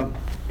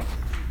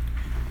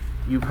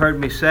You've heard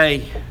me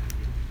say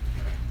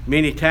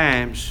many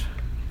times,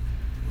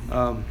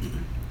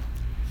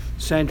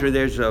 Sandra,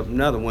 there's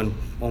another one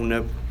on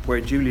the,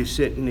 where Julie's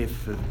sitting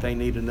if they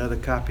need another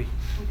copy.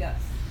 Yes.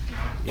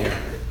 Yeah,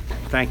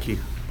 thank you.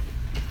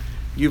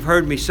 You've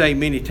heard me say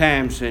many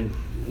times, and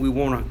we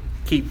want to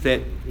keep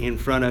that in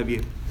front of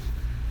you,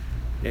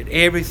 that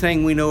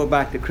everything we know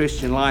about the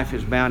Christian life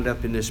is bound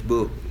up in this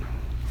book.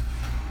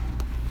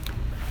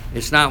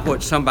 It's not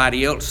what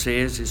somebody else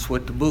says, it's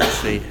what the book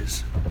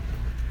says.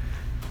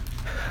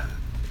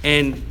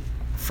 And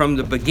from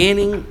the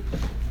beginning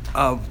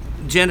of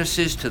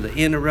Genesis to the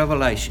end of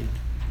Revelation,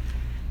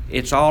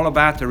 it's all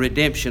about the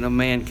redemption of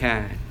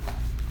mankind.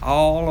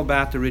 All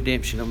about the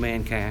redemption of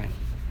mankind.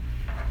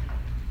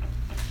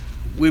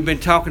 We've been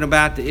talking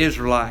about the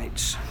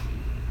Israelites.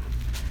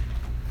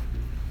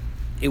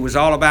 It was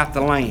all about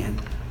the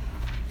land.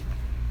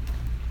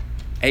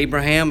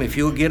 Abraham, if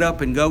you'll get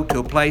up and go to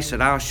a place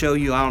that I'll show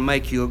you, I'll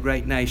make you a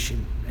great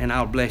nation and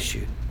I'll bless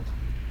you.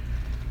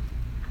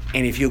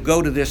 And if you'll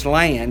go to this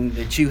land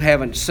that you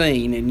haven't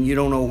seen and you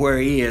don't know where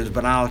he is,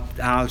 but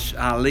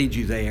I'll lead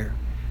you there.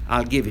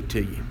 I'll give it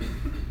to you.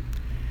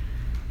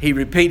 He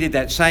repeated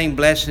that same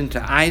blessing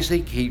to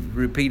Isaac. He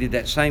repeated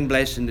that same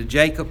blessing to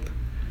Jacob.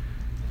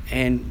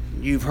 And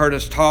you've heard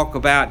us talk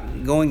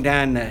about going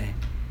down to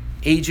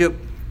Egypt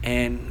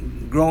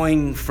and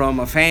growing from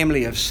a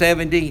family of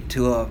 70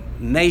 to a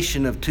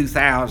nation of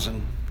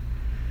 2,000.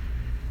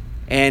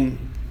 And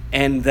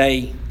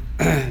they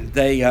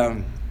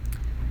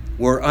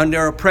were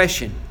under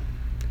oppression.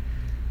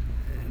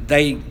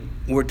 They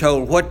were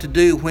told what to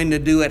do, when to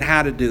do it,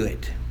 how to do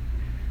it.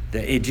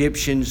 The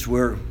Egyptians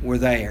were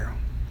there.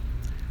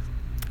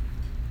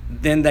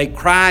 Then they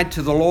cried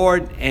to the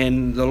Lord,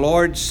 and the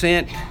Lord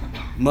sent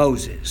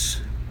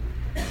Moses,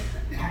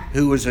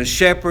 who was a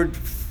shepherd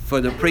for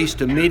the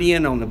priest of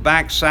Midian on the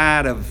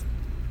backside of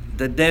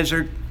the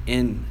desert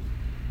in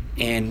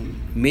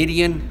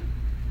Midian.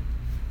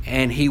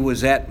 And he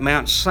was at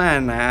Mount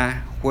Sinai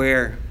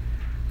where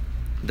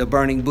the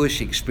burning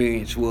bush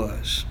experience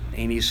was.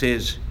 And he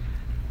says,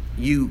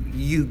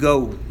 you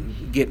go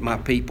get my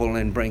people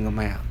and bring them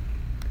out.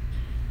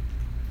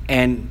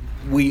 And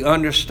we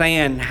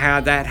understand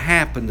how that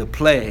happened, the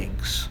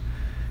plagues.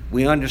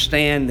 We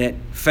understand that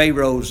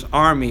Pharaoh's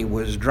army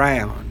was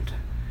drowned.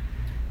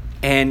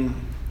 And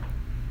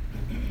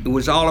it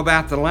was all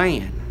about the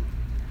land.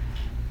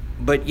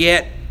 But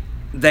yet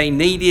they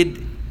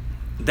needed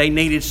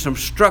some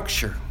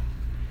structure.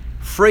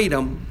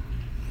 Freedom,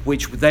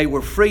 which they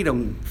were free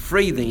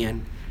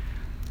then,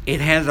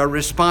 it has a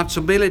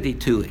responsibility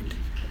to it.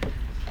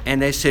 And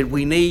they said,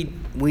 we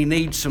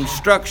need some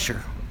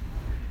structure.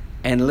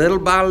 And little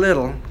by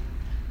little,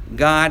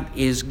 God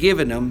is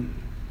giving them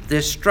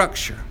this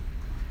structure.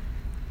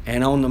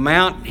 And on the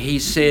mount, he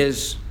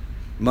says,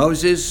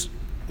 Moses,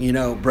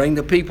 bring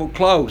the people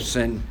close.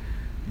 And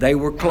they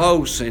were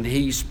close. And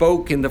he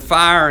spoke in the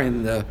fire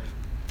and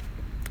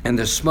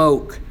the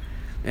smoke,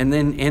 and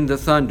then in the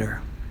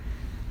thunder.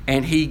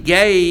 And he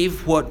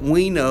gave what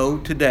we know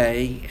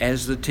today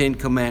as the Ten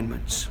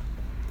Commandments.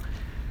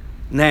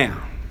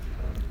 Now,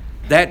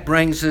 that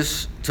brings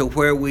us to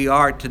where we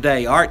are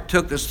today. Art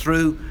took us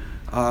through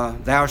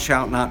thou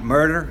shalt not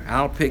murder.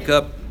 I'll pick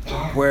up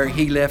where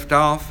he left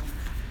off.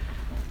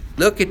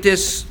 Look at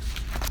this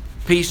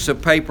piece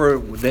of paper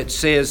that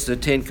says the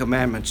Ten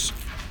Commandments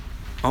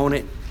on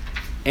it.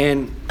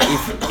 And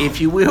if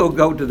you will,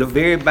 go to the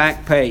very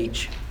back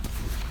page.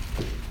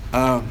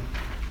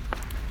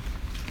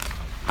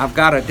 I've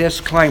got a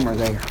disclaimer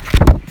there.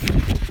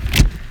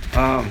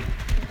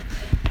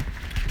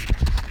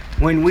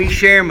 When we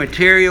share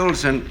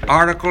materials and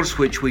articles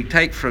which we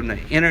take from the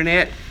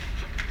internet,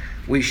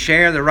 we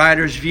share the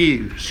writer's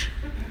views.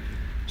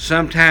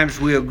 Sometimes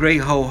we agree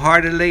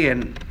wholeheartedly,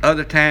 and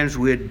other times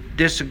we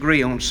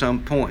disagree on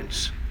some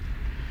points.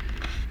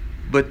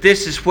 But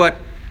this is what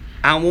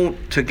I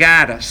want to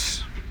guide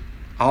us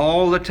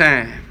all the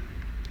time.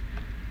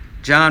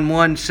 John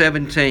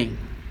 1:17.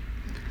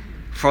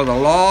 For the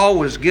law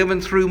was given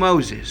through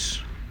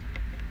Moses,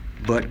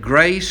 but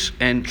grace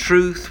and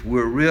truth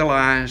were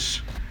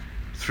realized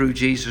through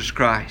Jesus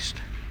Christ.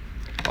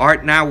 Art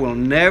and I will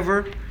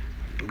never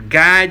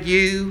guide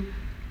you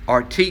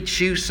or teach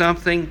you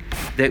something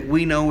that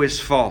we know is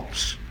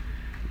false.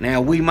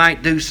 Now, we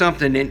might do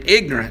something in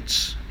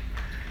ignorance,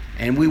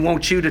 and we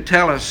want you to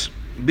tell us,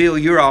 Bill,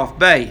 you're off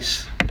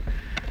base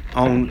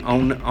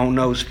on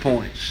those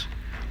points.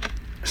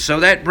 So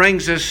that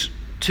brings us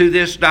to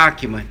this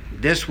document.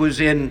 This was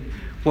in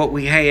what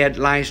we had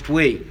last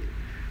week.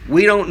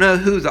 We don't know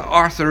who the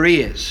author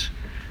is,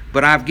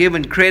 but I've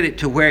given credit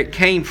to where it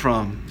came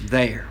from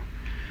there.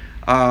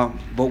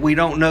 But we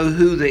don't know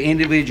who the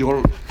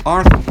individual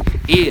author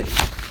is.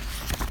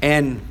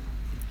 And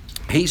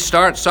he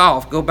starts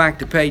off, go back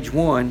to page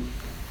 1.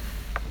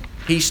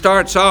 He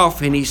starts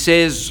off and he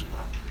says,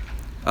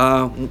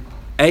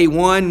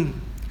 A1,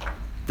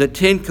 the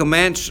Ten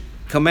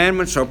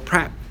Commandments are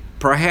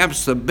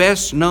perhaps the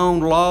best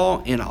known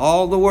law in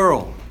all the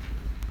world.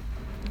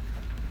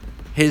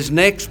 his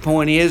next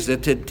point is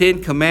that the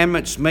Ten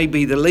Commandments may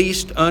be the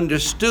least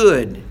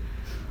understood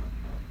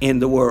in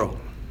the world.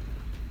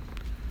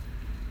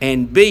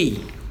 And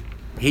B,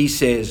 he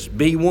says,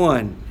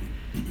 B1,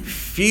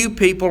 few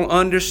people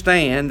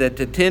understand that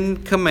the Ten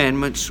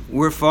Commandments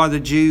were for the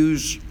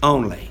Jews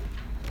only.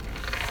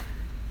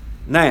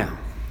 Now,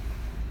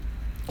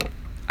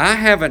 I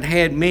haven't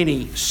had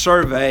many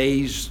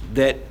surveys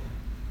that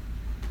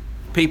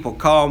people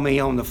call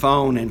me on the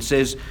phone and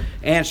says,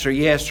 answer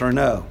yes or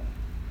no.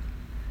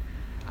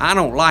 I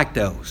don't like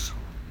those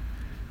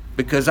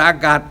because I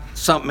got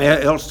something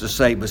else to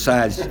say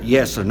besides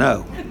yes or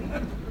no.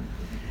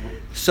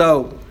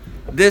 So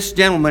this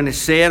gentleman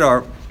has said,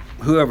 or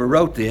whoever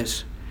wrote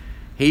this,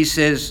 he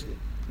says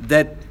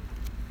that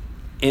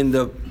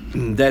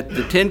that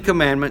the Ten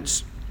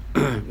Commandments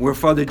were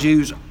for the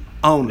Jews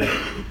only.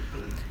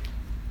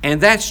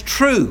 And that's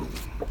true.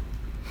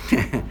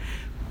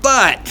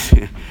 But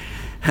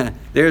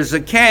there's a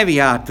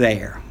caveat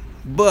there.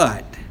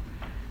 But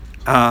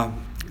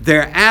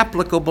they're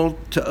applicable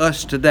to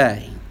us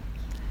today.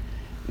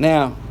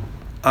 Now,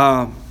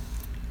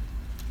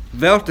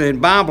 Velta in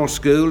Bible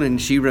school,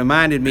 and she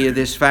reminded me of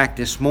this fact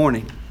this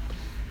morning,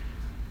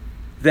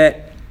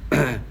 that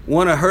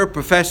one of her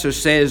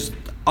professors says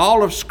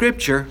all of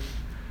Scripture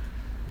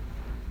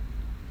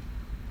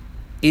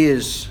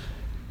is...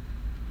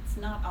 It's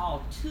not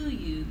all to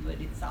you, but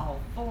it's all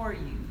for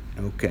you.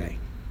 Okay.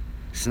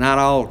 It's not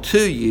all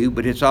to you,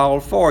 but it's all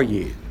for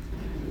you.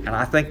 And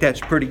I think that's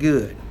pretty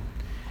good.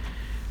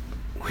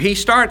 He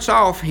starts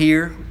off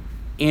here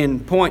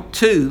in point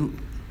 2.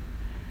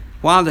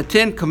 While the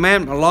Ten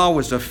Commandment law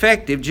was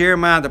effective,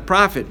 Jeremiah the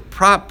prophet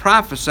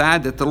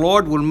prophesied that the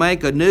Lord will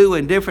make a new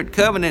and different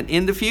covenant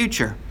in the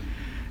future.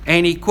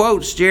 And he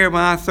quotes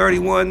Jeremiah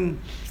 31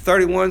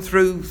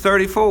 through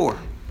 34.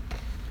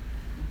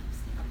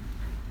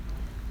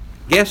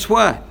 Guess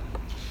what?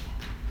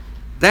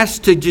 That's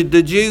to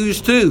the Jews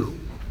too.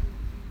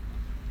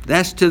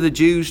 That's to the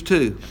Jews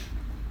too.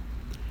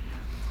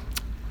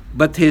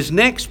 But his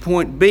next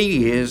point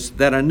B is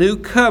that a new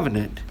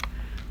covenant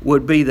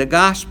would be the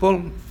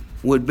gospel,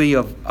 would be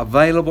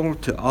available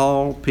to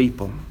all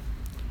people.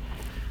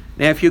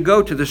 Now, if you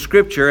go to the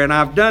Scripture, and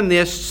I've done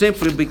this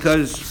simply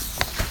because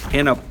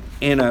to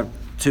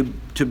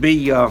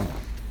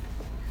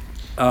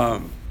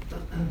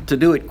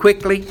do it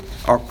quickly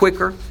or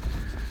quicker.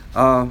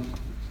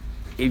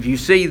 If you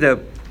see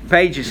the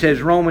page, it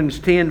says Romans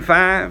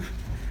 10:5.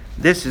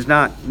 This is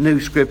not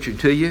new Scripture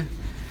to you,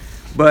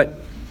 but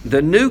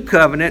the new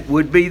covenant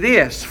would be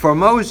this. For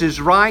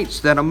Moses writes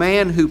that a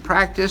man who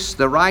practiced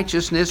the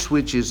righteousness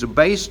which is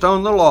based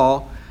on the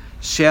law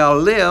shall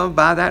live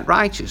by that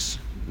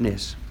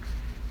righteousness.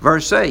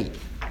 Verse 8.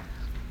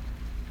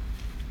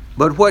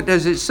 But what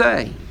does it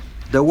say?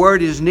 The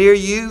word is near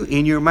you,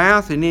 in your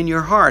mouth and in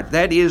your heart.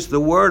 That is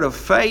the word of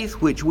faith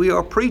which we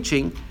are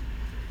preaching.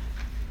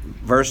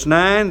 Verse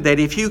 9, that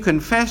if you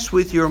confess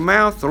with your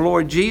mouth the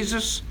Lord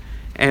Jesus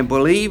and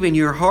believe in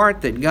your heart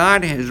that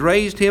God has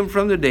raised him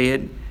from the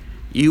dead,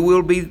 you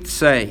will be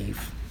saved.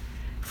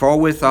 For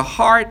with the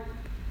heart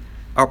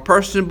a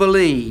person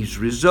believes,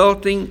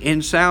 resulting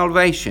in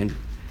salvation,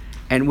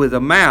 and with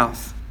the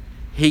mouth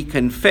he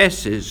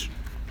confesses,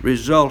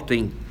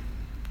 resulting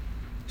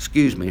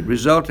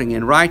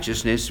in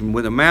righteousness, and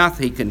with the mouth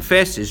he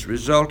confesses,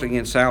 resulting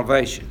in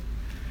salvation.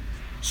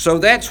 So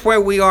that's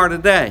where we are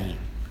today.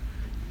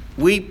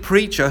 We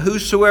preach a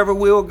whosoever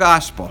will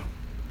gospel.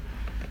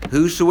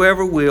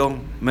 Whosoever will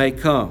may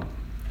come.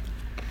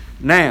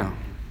 Now,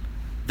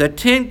 the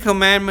Ten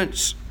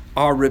Commandments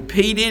are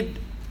repeated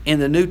in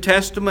the New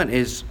Testament,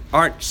 as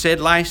Art said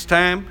last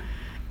time,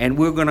 and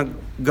we're going to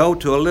go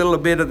to a little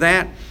bit of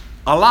that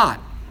a lot.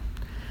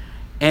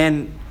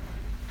 And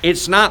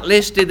it's not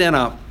listed in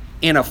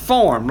a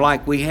form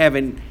like we have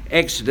in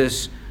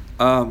Exodus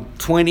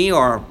 20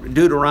 or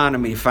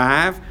Deuteronomy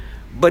 5,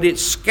 but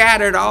it's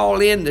scattered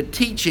all in the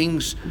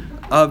teachings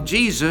of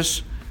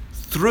Jesus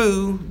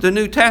through the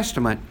New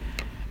Testament.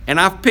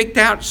 And I've picked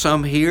out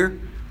some here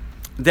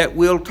that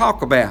we'll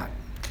talk about.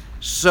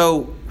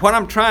 So what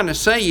I'm trying to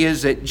say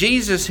is that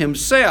Jesus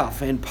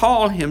himself and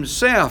Paul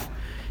himself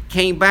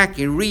came back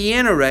and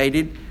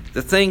reiterated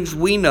the things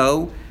we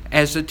know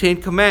as the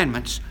Ten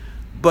Commandments,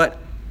 but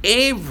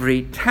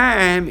every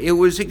time it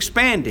was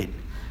expanded.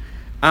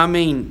 I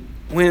mean,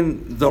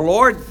 when the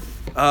Lord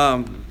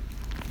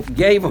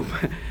gave them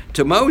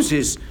to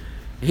Moses,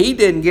 he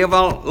didn't give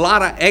a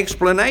lot of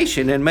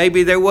explanation, and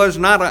maybe there was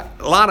not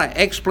a lot of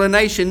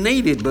explanation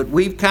needed, but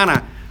we've kind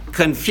of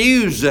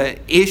confused the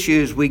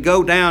issue as we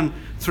go down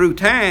through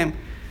time.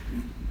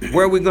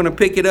 Where we're going to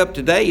pick it up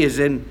today is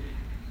in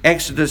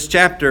Exodus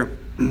chapter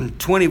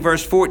 20,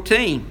 verse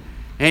 14,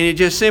 and it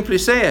just simply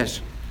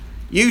says,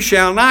 "You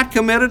shall not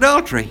commit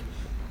adultery."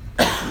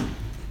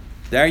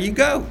 There you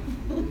go.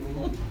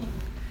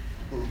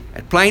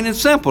 That's plain and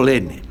simple,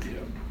 isn't it?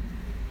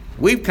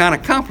 We've kind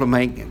of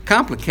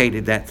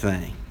complicated that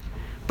thing.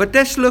 But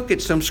let's look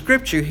at some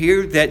scripture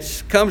here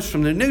that comes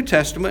from the New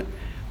Testament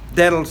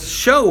that'll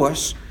show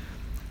us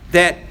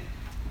that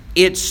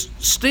it's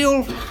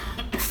still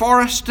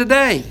for us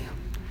today.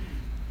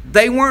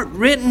 They weren't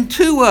written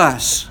to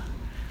us,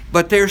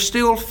 but they're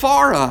still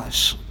for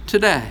us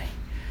today.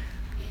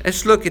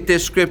 Let's look at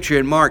this scripture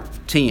in Mark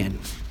 10.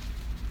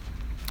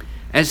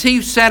 As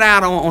he set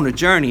out on a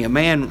journey, a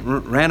man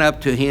ran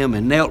up to him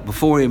and knelt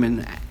before him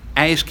and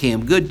asked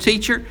him, "Good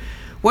teacher,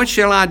 what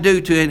shall I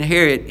do to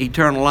inherit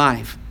eternal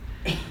life?"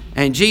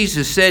 And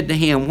Jesus said to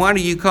him, "Why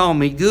do you call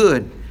me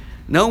good?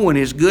 No one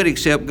is good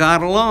except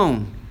God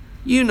alone.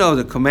 You know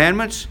the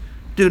commandments.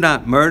 Do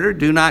not murder,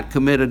 do not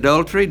commit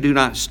adultery, do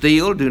not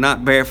steal, do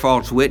not bear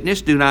false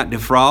witness, do not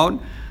defraud,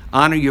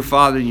 honor your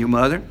father and your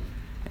mother."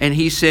 And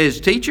he says,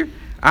 "Teacher,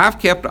 I've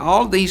kept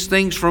all these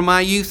things from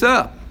my youth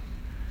up."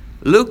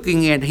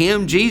 Looking at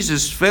him,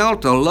 Jesus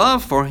felt a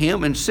love for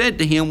him and said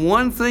to him,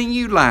 "One thing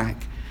you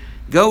lack.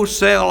 Go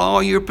sell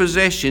all your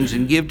possessions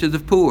and give to the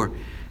poor,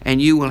 and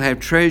you will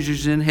have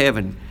treasures in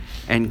heaven,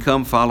 and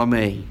come follow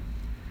me."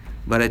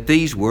 But at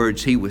these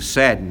words he was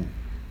saddened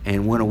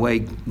and went away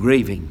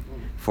grieving,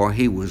 for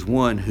he was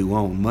one who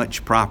owned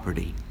much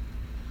property.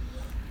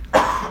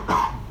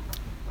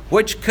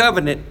 Which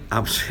covenant,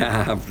 I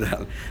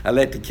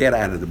let the cat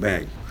out of the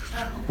bag.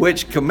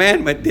 Which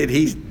commandment did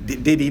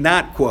he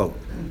not quote?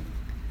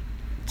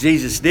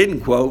 Jesus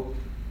didn't quote,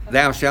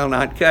 "Thou shalt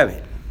not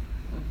covet,"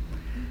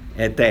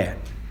 at that.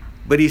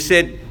 But he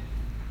said,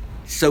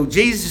 so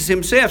Jesus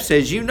himself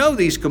says, you know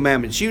these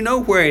commandments. You know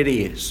where it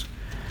is.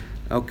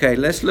 Okay,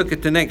 let's look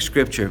at the next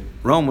scripture.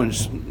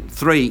 Romans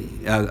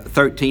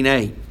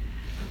 13:8.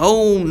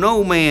 Owe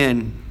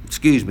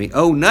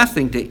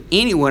nothing to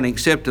anyone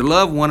except to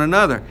love one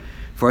another.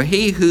 For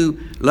he who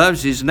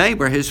loves his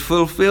neighbor has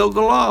fulfilled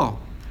the law.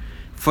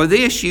 For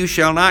this you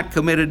shall not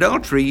commit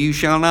adultery, you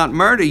shall not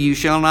murder, you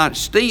shall not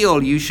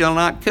steal, you shall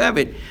not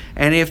covet.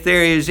 And if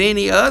there is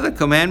any other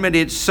commandment,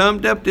 it's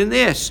summed up in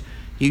this: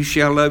 you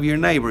shall love your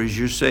neighbor as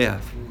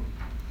yourself.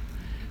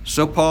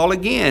 So Paul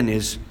again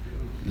is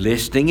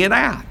listing it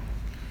out.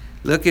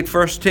 Look at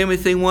 1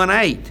 Timothy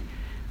 1:8.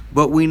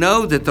 But we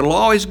know that the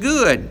law is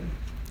good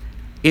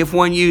if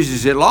one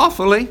uses it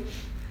lawfully,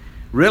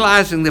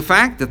 realizing the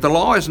fact that the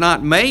law is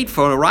not made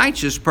for a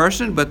righteous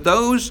person, but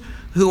those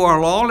who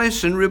are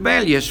lawless and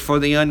rebellious, for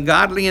the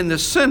ungodly and the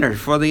sinner,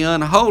 for the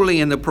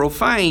unholy and the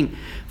profane,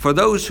 for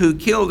those who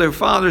kill their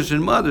fathers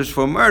and mothers,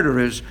 for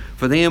murderers,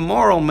 for the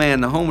immoral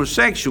man, the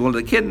homosexual,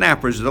 the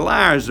kidnappers, the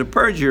liars, the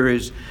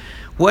perjurers,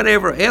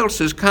 whatever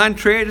else is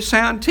contrary to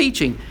sound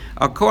teaching,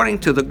 according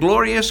to the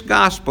glorious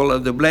gospel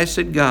of the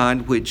blessed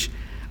God, which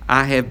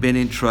I have been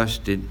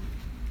entrusted.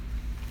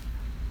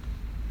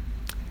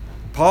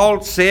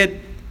 Paul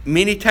said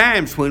many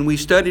times when we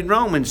studied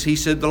Romans, he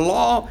said the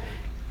law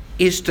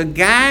is to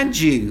guide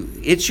you.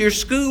 It's your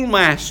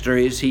schoolmaster,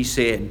 as he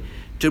said,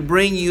 to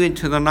bring you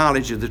into the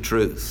knowledge of the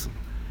truth.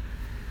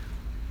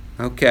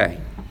 Okay,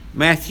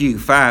 Matthew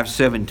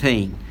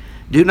 5:17.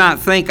 Do not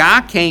think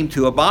I came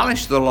to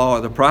abolish the law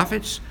of the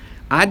prophets.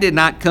 I did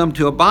not come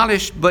to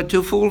abolish, but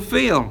to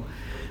fulfill.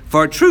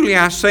 For truly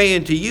I say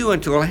unto you,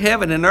 until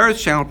heaven and earth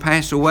shall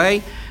pass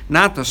away,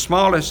 not the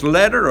smallest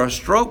letter or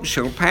stroke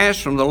shall pass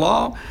from the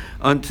law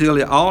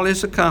until all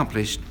is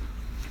accomplished.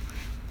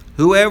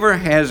 Whoever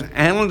has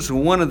handles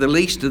one of the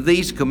least of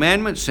these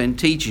commandments and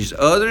teaches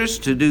others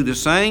to do the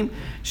same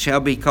shall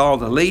be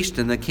called the least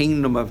in the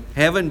kingdom of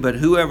heaven. But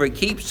whoever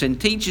keeps and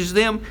teaches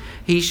them,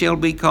 he shall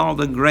be called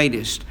the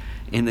greatest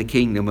in the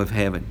kingdom of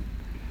heaven.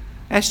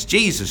 That's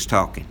Jesus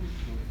talking.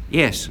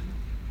 Yes.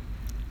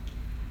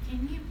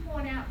 Can you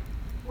point out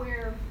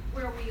where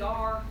we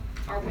are?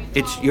 Are we?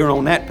 You're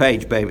on that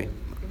page, baby.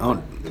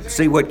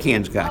 See what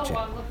Ken's got you. Oh,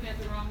 I'm looking at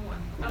the wrong one.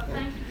 Oh,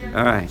 thank you very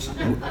All much.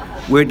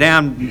 right. We're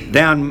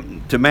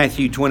down to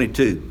Matthew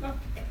 22. Got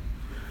it.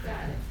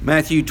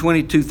 Matthew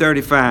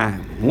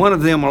 22:35. One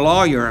of them, a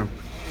lawyer,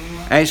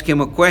 asked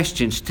him a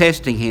question,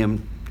 testing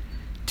him.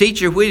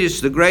 Teacher, which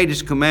is the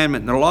greatest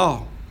commandment in the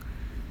law?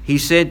 He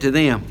said to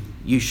them,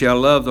 you shall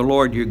love the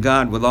Lord your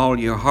God with all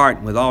your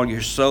heart, with all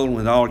your soul,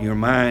 with all your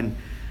mind.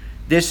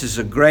 This is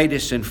the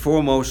greatest and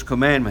foremost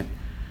commandment.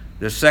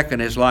 The second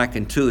is like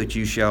unto it,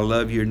 you shall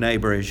love your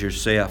neighbor as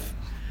yourself.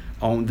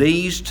 On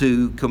these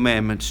two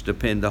commandments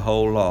depend the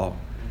whole law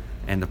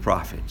and the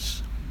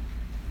prophets.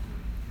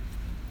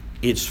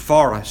 It's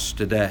for us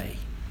today.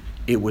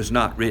 It was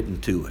not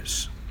written to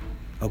us.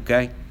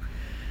 Okay?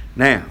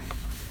 Now,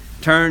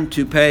 turn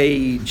to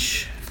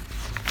page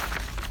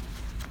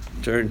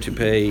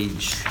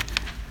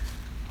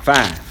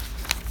 5.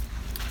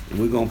 And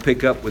we're going to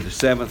pick up with the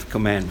 7th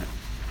commandment.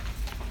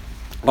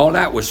 All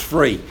that was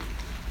free.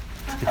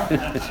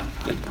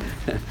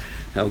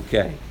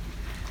 Okay.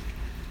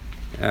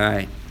 All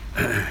right.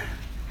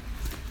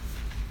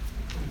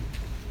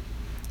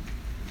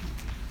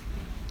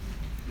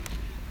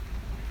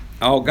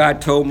 All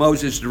God told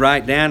Moses to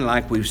write down,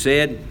 like we've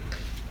said,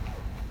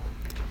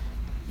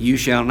 you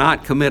shall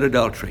not commit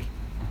adultery.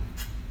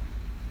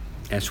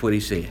 That's what he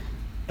said.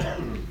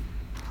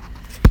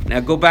 Now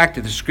go back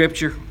to the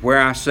scripture where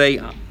I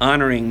say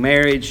honoring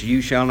marriage,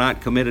 you shall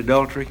not commit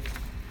adultery.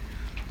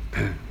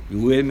 You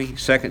with me?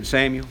 2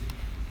 Samuel.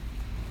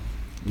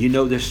 You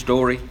know this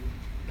story.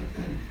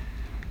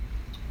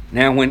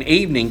 Now when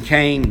evening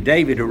came,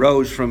 David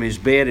arose from his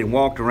bed and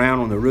walked around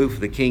on the roof of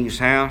the king's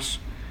house.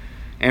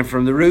 And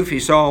from the roof he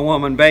saw a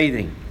woman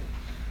bathing.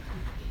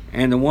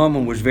 And the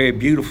woman was very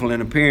beautiful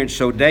in appearance.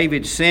 So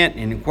David sent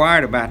and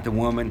inquired about the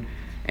woman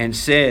and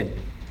said,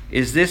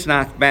 "Is this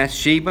not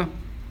Bathsheba,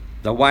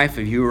 the wife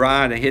of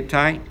Uriah the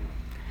Hittite?"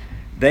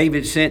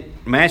 David sent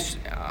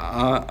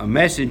a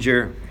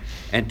messenger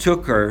and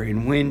took her,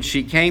 and when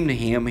she came to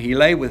him, he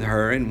lay with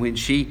her, and when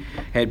she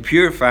had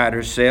purified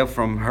herself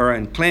from her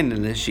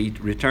uncleanness, she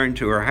returned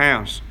to her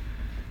house.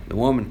 The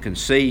woman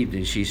conceived,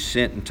 and she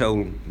sent and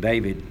told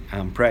David,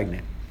 "I'm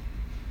pregnant."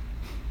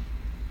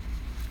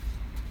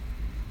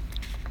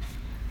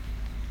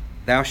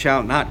 Thou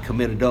shalt not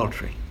commit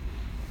adultery.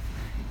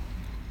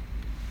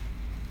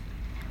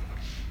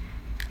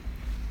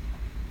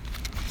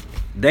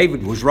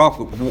 David was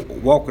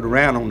walking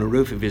around on the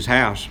roof of his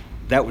house.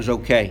 That was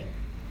okay.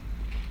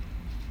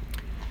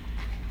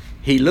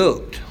 He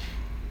looked.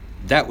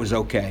 That was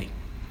okay.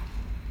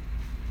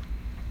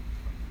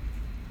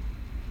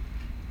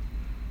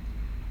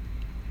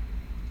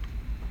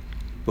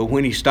 But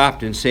when he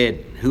stopped and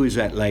said, "Who is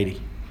that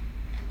lady?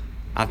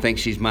 I think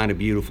she's mighty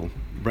beautiful.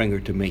 Bring her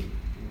to me."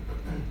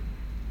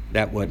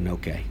 That wasn't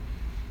okay.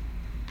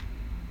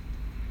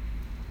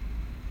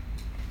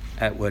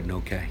 That wasn't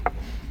okay.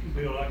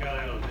 Bill, I got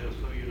out of this,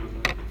 so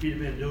if he'd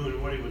been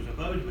doing what he was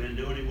supposed to be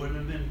doing, he wouldn't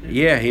have been.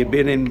 Yeah, he'd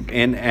been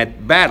in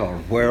at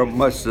battle where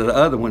most of the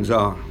other ones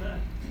are.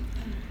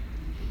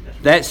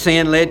 That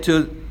sin led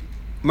to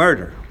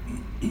murder.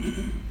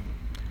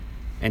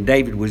 And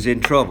David was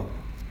in trouble.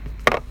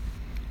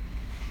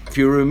 If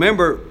you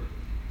remember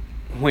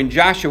when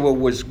Joshua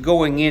was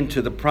going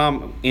into the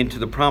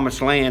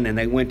promised land, and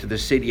they went to the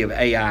city of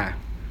Ai,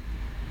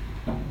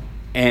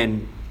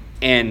 and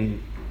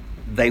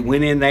they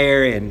went in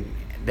there, and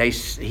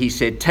he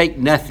said, "Take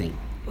nothing.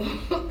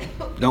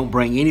 Don't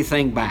bring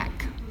anything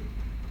back."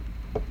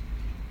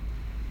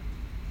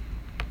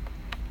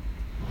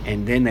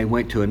 And then they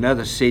went to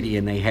another city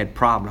and they had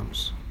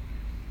problems.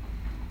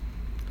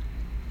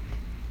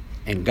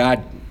 And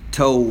God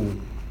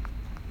told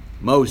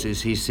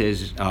Moses, he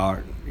says,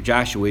 or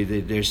Joshua,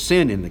 that there's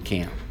sin in the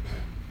camp.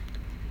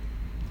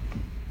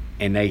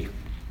 And they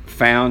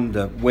found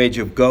the wedge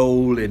of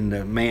gold in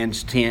the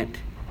man's tent.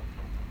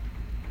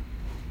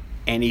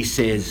 And he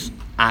says,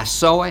 "I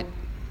saw it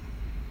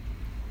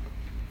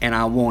and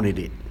I wanted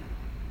it."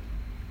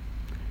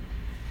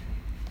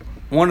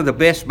 One of the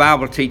best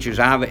Bible teachers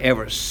I've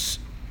ever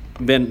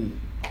been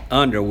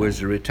under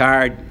was a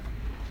retired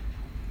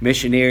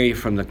missionary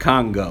from the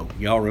Congo.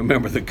 Y'all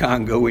remember the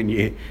Congo in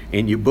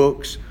your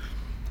books?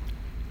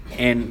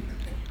 And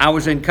I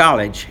was in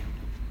college,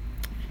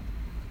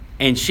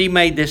 and she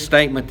made this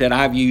statement that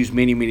I've used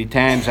many, many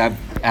times.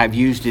 I've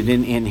used it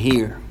in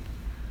here.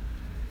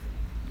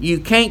 You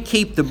can't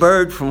keep the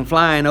bird from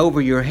flying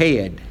over your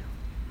head,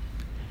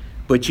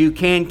 but you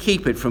can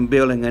keep it from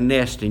building a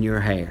nest in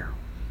your hair.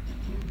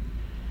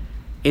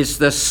 It's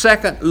the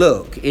second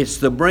look. It's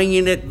the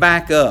bringing it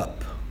back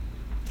up.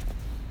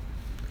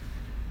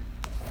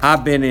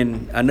 I've been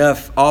in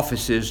enough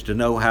offices to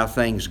know how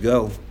things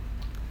go.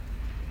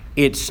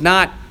 It's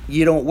not,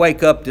 you don't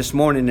wake up this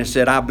morning and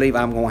said, "I believe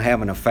I'm going to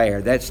have an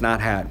affair." That's not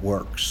how it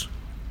works.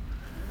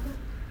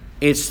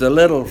 It's the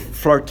little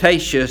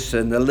flirtatious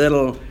and the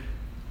little,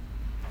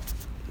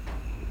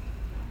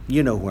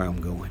 you know where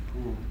I'm going.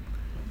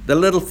 The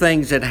little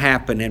things that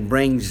happen and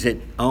brings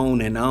it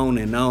on and on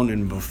and on,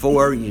 and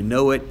before you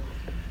know it,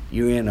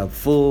 you're in a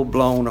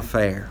full-blown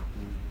affair.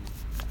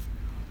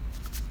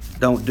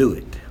 Don't do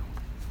it.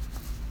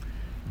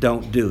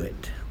 Don't do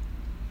it.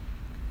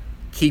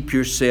 Keep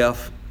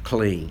yourself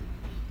clean.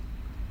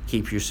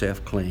 Keep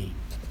yourself clean.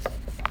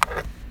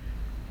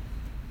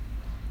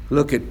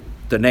 Look at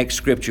the next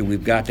scripture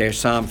we've got there,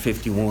 Psalm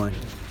 51.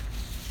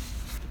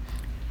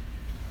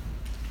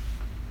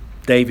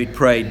 David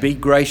prayed, "Be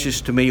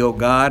gracious to me, O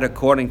God,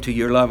 according to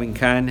your loving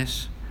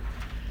kindness.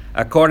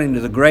 According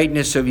to the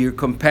greatness of your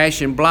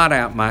compassion, blot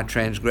out my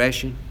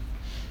transgression.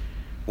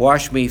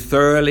 Wash me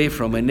thoroughly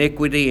from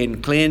iniquity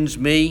and cleanse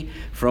me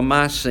from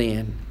my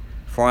sin.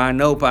 For I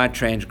know my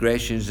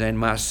transgressions, and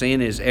my sin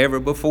is ever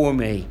before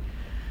me.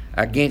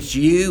 Against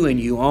you and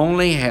you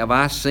only have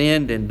I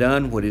sinned and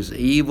done what is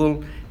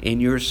evil in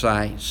your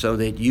sight, so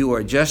that you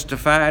are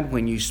justified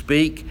when you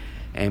speak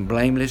and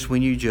blameless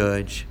when you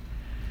judge.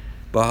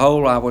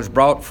 Behold, I was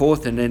brought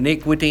forth in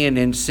iniquity, and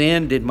in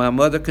sin did my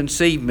mother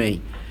conceive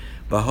me.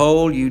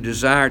 Behold, you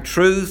desire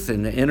truth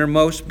in the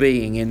innermost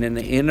being, and in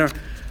the inner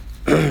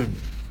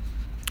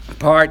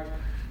part,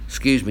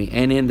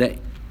 and in the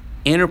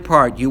inner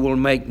part you will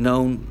make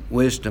known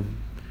wisdom.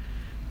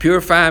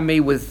 Purify me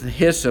with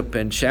hyssop,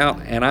 and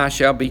I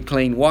shall be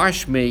clean.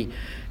 Wash me,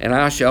 and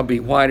I shall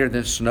be whiter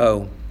than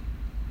snow.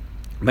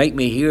 Make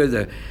me hear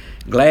the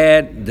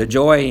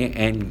joy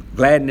and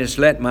gladness.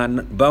 Let my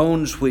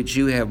bones which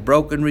you have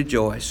broken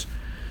rejoice.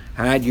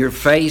 Hide your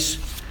face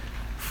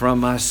from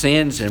my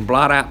sins and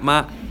blot out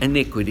my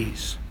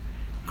iniquities.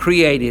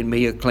 Create in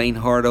me a clean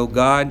heart, O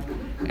God,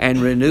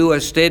 and renew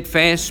a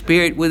steadfast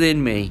spirit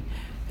within me.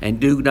 And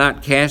do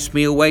not cast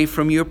me away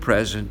from your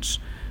presence,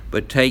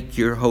 but take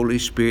your Holy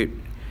Spirit,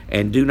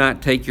 and do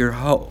not take your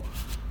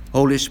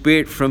Holy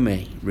Spirit from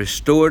me.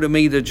 Restore to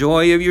me the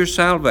joy of your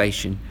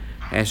salvation,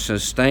 and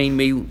sustain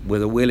me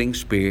with a willing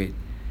spirit.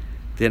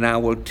 Then I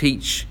will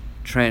teach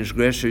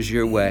transgressors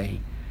your way,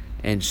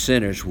 and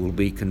sinners will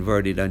be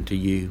converted unto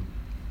you.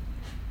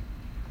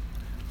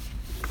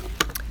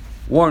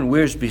 Warren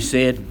Wiersbe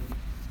said,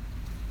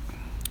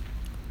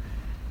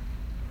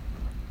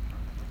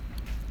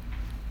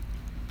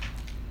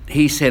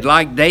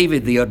 like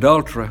David the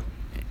adulterer,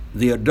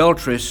 the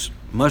adulteress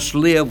must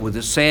live with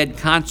the sad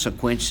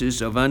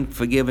consequences of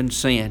unforgiven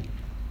sin.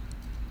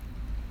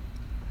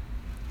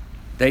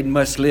 They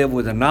must live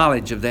with the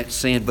knowledge of that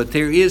sin, but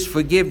there is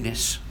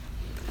forgiveness.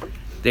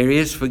 There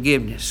is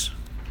forgiveness.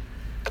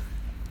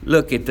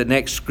 Look at the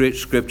next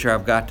scripture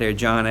I've got there,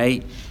 John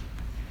 8.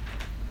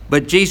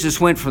 But Jesus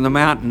went from the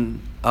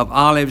mountain of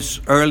Olives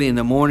early in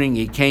the morning.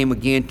 He came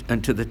again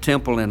unto the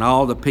temple, and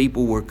all the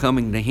people were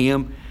coming to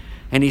him.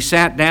 And he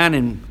sat down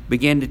and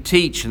began to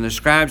teach. And the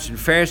scribes and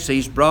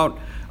Pharisees brought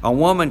a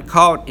woman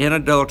caught in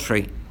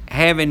adultery,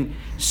 having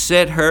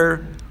set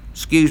her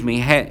in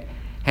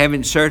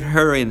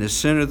the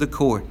center of the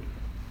court.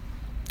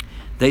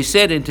 They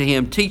said unto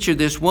him, Teacher,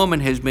 this woman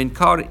has been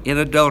caught in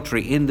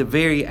adultery in the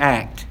very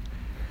act.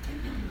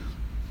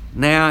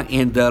 Now,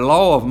 in the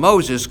law of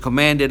Moses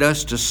commanded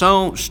us to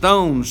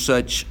stone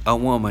such a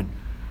woman.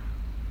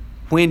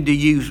 When do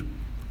you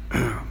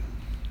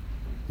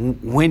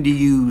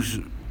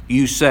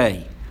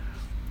say?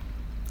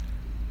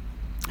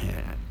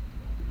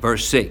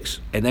 Verse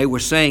 6. And they were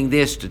saying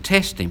this to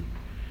test him,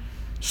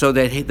 so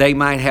that they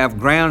might have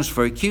grounds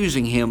for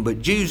accusing him.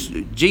 But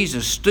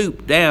Jesus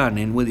stooped down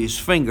and with his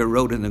finger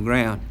wrote in the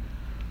ground.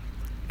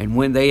 And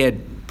when they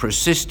had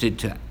persisted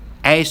to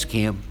ask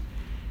him,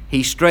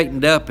 he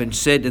straightened up and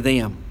said to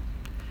them,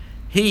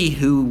 He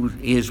who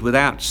is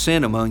without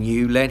sin among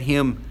you, let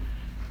him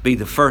be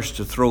the first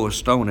to throw a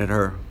stone at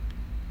her.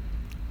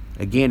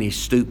 Again he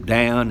stooped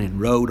down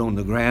and wrote on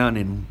the ground,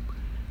 and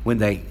when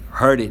they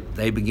heard it,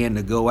 they began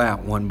to go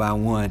out one by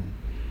one,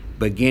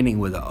 beginning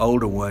with the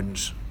older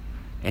ones,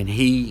 and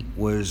he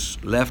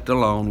was left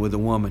alone with the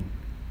woman,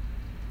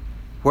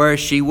 where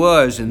she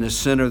was in the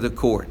center of the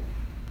court.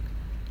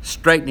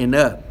 Straightening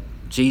up,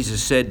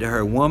 Jesus said to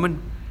her,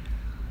 Woman,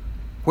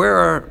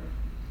 where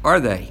are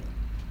they?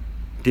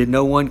 Did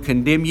no one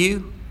condemn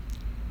you?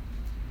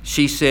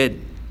 She said,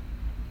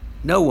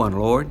 No one,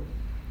 Lord.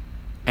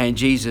 And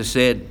Jesus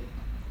said,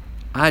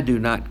 I do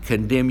not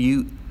condemn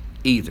you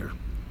either.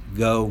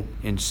 Go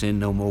and sin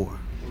no more.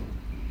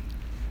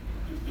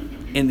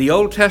 In the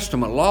Old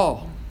Testament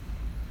law,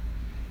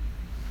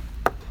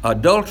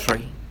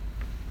 adultery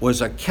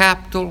was a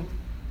capital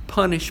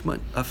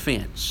punishment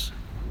offense.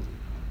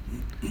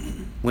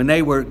 When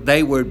they would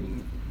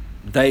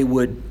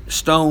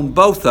stone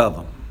both of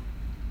them,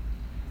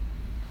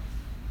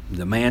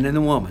 the man and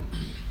the woman.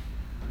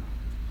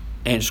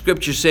 And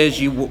Scripture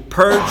says you will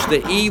purge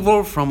the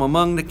evil from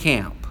among the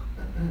camp.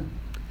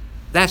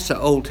 That's the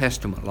Old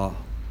Testament law.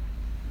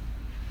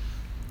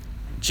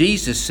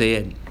 Jesus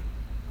said,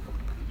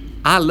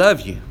 I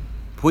love you.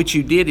 What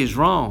you did is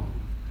wrong,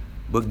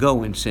 but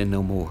go and sin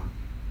no more.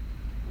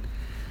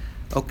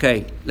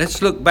 Okay,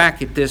 let's look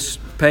back at this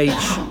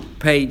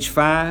page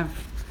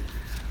 5.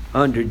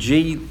 Under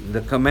G,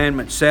 the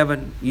commandment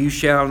 7, you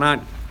shall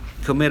not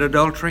commit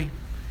adultery.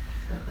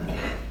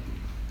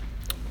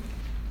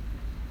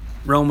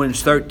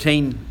 Romans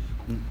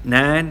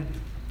 13:9,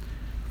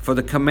 for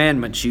the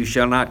commandments you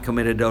shall not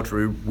commit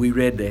adultery. We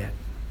read that.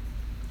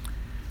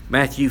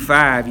 Matthew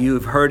 5, you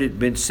have heard it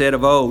been said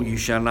of old, you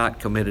shall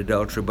not commit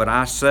adultery. But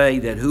I say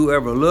that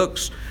whoever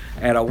looks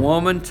at a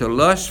woman to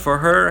lust for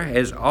her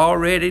has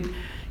already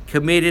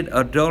committed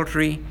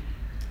adultery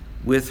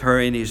with her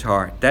in his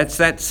heart. That's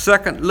that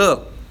second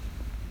look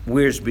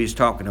Wiersbe's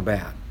talking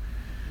about.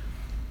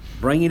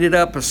 Bringing it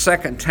up a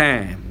second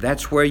time,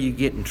 that's where you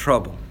get in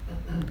trouble.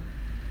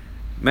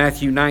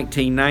 Matthew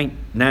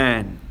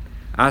 19:9,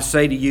 I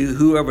say to you,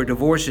 whoever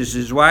divorces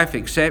his wife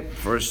except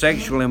for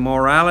sexual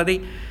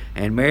immorality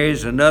and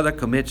marries another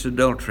commits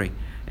adultery,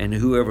 and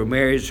whoever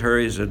marries her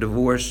is a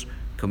divorce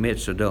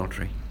commits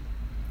adultery.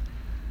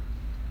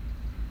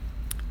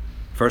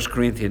 1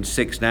 Corinthians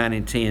 6:9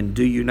 and 10,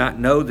 do you not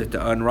know that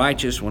the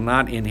unrighteous will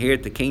not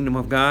inherit the kingdom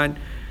of God?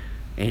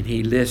 And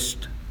he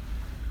lists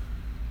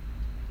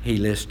a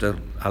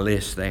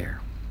list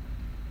there.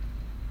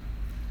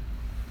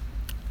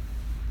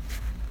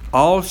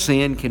 All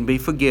sin can be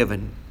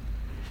forgiven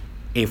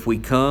if we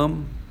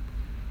come,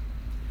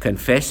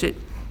 confess it,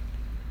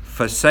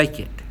 forsake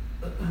it,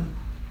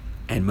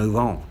 and move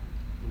on.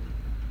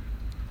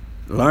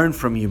 Learn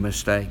from your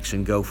mistakes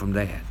and go from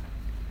that.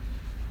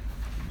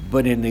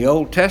 But in the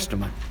Old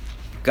Testament,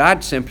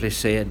 God simply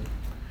said,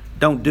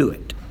 don't do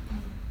it.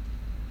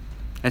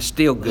 That's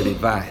still good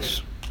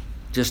advice.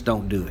 Just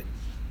don't do it.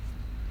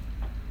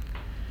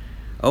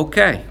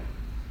 Okay.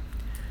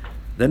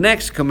 The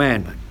next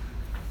commandment,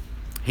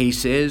 he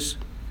says,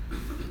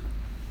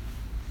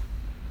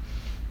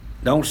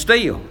 don't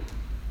steal.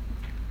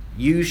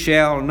 You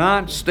shall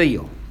not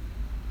steal.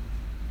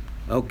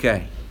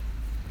 Okay.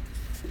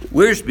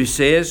 Wiersbe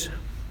says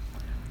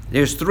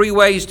there's 3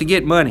 ways to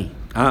get money,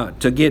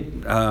 to get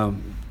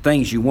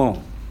things you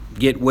want,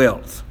 get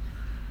wealth.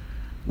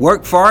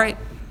 Work for it,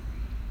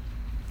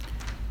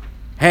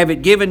 have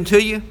it given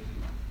to you,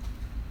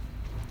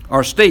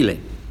 or steal it.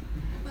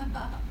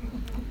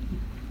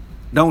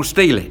 Don't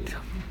steal it.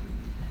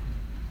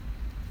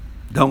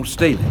 Don't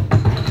steal it.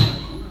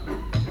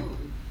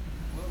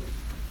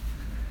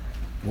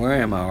 Where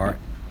am I, Art?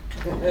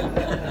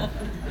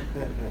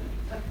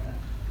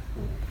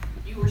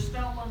 You were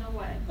stolen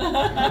away.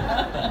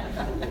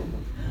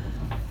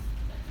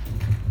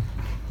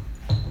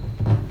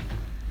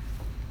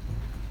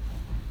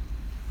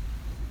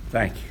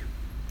 Thank you.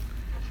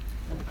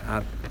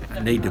 I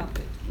need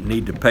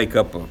to take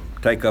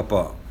up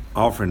a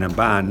offering and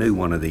buy a new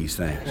one of these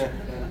things.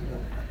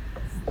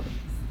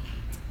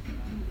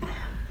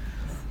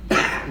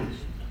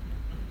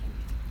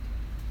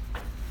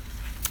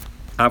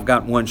 I've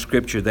got one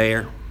scripture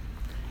there,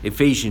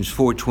 Ephesians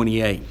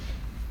 4:28.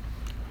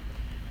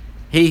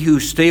 He who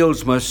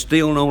steals must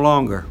steal no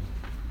longer,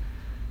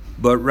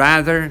 but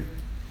rather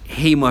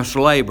he must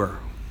labor.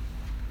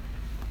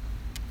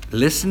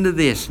 Listen to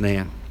this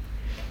now.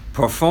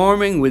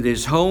 Performing with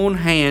his own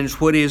hands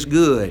what is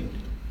good,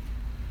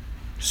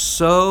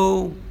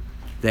 so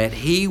that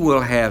he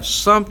will have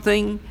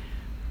something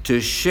to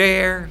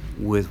share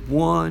with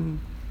one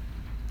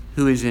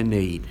who is in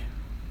need.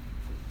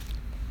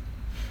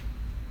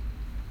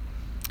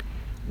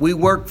 We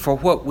work for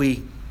what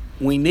we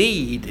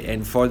need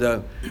and for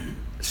the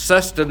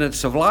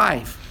sustenance of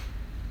life,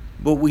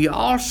 but we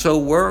also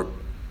work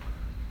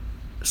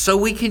so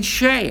we can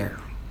share.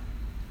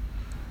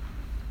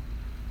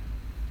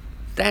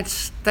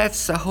 That's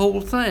the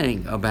whole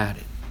thing about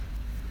it.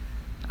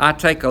 I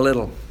take a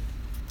little,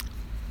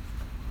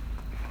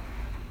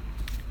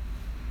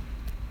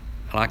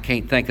 well, I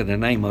can't think of the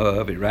name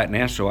of it right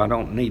now, so I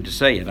don't need to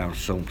say it, I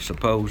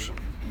suppose.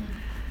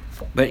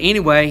 But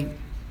anyway,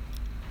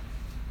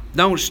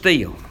 don't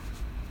steal.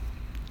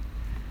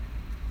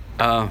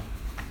 I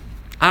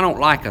don't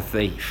like a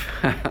thief.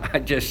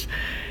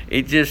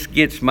 It just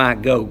gets my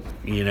goat,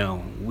 you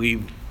know.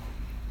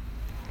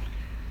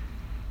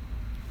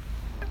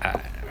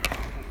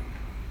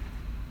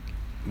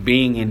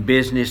 Being in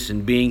business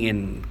and being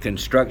in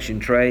construction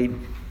trade,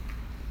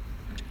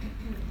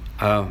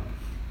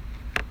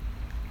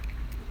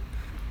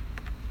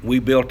 we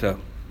built a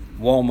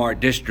Walmart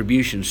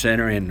distribution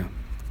center in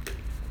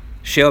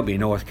Shelby,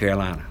 North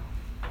Carolina.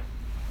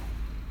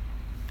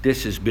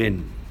 This has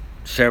been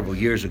several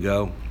years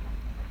ago.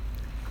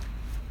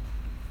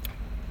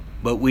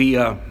 But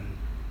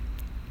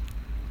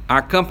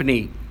our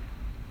company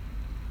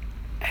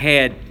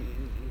had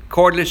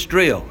cordless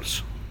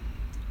drills.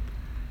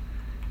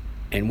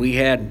 And we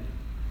had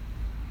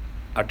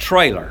a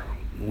trailer.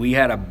 We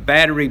had a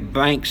battery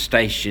bank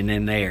station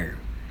in there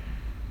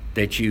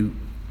that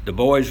the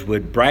boys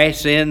would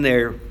brass in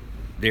their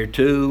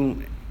tool,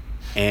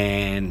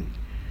 and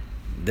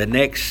the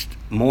next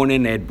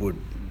morning they would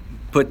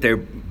put their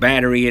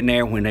battery in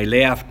there when they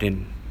left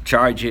and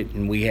charge it,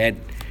 and we had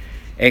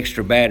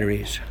extra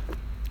batteries.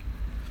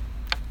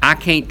 I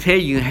can't tell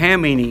you how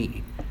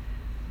many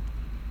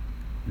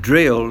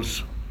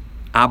drills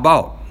I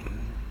bought.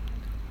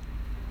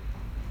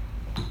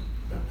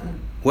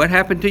 What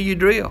happened to your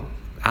drill?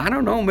 I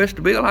don't know,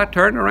 Mr. Bill. I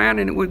turned around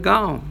and it was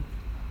gone.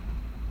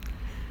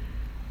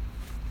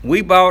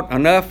 We bought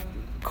enough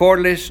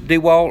cordless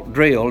DeWalt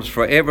drills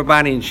for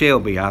everybody in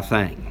Shelby, I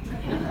think.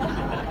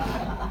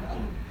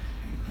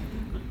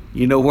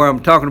 You know where I'm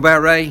talking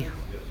about, Ray?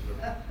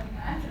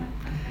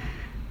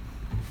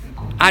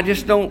 I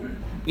just don't,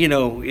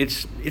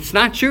 it's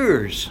not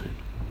yours.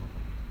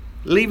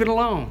 Leave it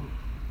alone.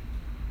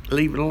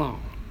 Leave it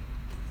alone.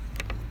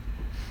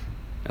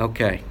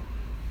 Okay.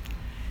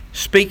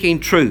 Speaking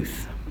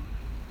truth.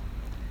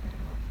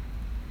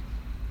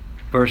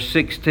 Verse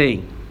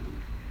 16.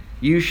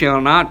 You shall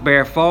not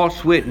bear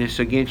false witness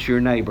against your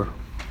neighbor.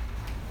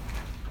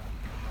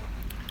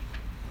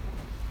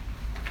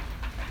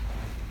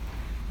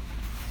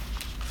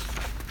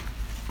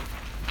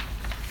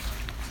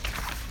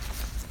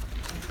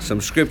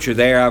 Some scripture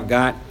there I've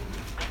got.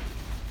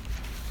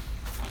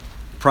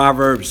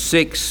 Proverbs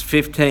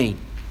 6:15.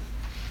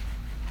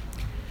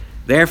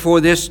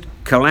 Therefore this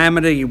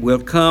calamity will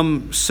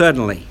come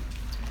suddenly,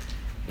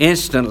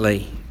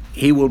 instantly.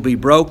 He will be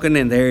broken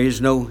and there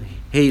is no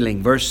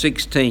healing. Verse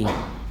 16.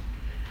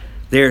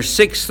 There are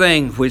 6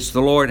 things which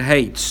the Lord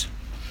hates.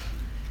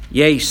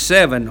 Yea,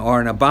 7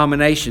 are an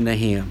abomination to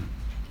him.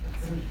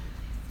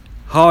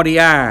 Haughty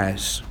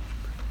eyes,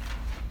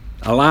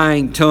 a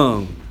lying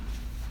tongue,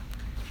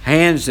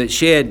 hands that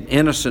shed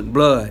innocent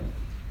blood,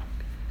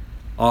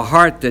 a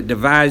heart that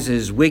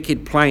devises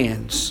wicked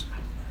plans,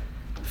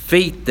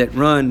 feet that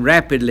run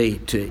rapidly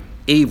to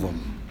evil,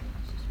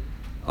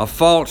 a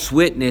false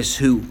witness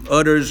who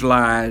utters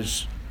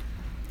lies,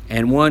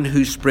 and one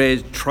who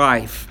spreads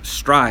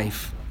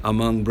strife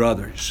among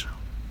brothers.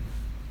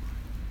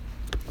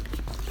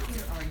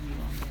 Where are you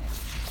on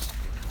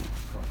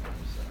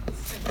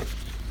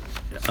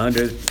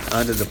under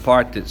the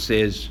part that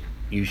says,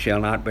 you shall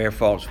not bear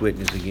false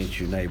witness against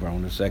your neighbor,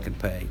 on the second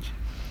page.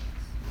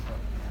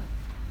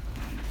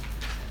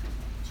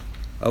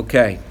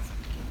 Okay.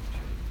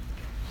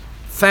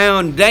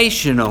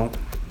 Foundational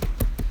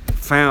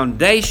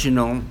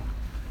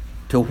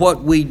to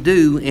what we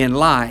do in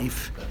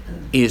life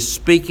is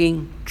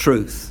speaking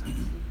truth.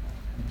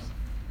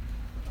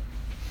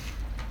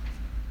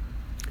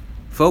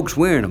 Folks,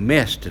 we're in a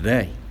mess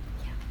today.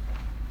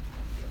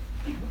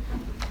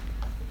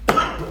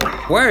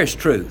 Where is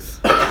truth?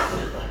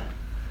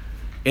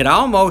 It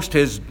almost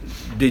has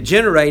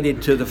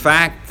degenerated to the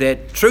fact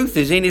that truth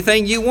is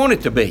anything you want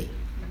it to be.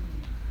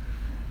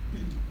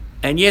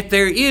 And yet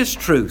there is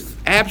truth,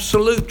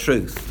 absolute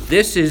truth.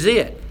 This is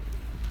it,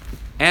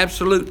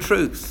 absolute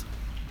truth.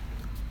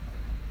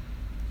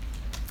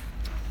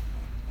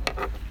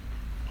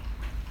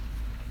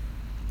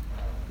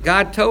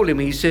 God told him,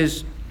 he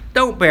says,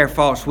 don't bear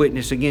false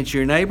witness against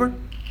your neighbor.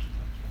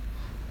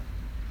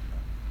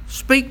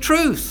 Speak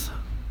truth.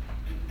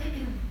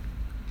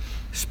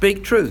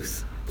 Speak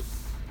truth.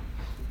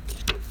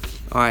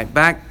 All right,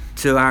 back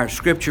to our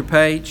scripture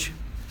page.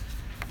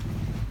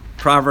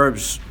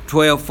 Proverbs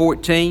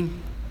 12:14.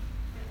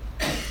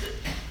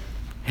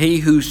 He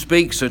who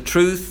speaks a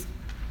truth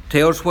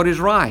tells what is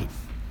right,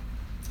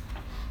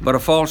 but a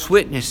false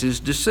witness is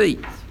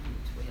deceit.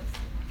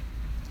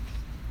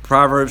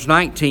 Proverbs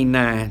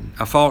 19:9.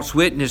 A false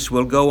witness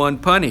will go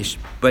unpunished,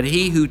 but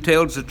he who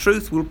tells the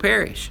truth will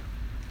perish.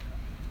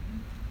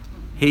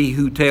 He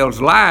who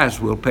tells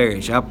lies will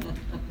perish. I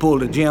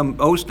pulled a Jim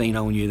Osteen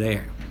on you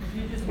there.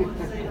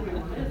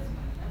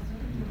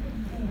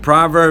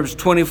 Proverbs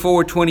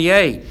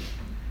 24:28.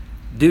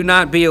 Do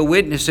not be a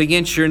witness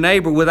against your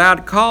neighbor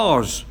without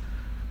cause,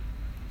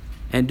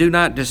 and do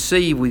not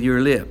deceive with your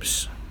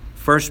lips.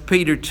 1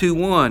 Peter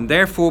 2:1.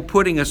 Therefore,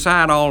 putting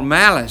aside all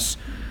malice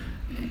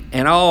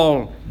and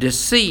all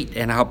deceit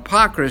and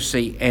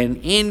hypocrisy and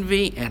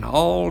envy and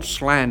all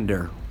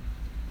slander.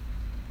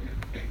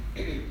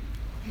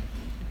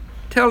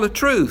 Tell the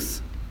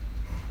truth.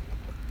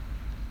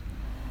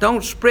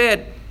 Don't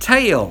spread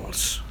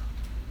tales.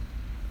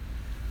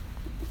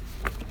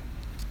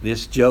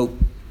 This joke,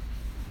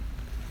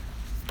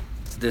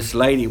 this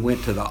lady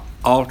went to the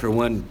altar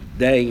one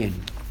day and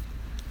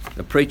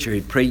the preacher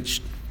had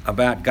preached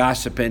about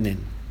gossiping,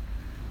 and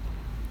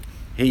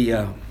he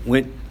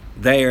went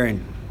there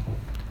and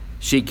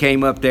she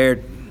came up there.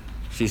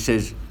 She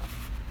says,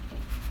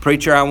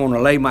 "Preacher, I want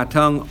to lay my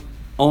tongue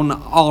on the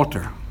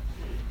altar."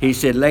 He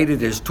said, "Lady,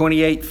 there's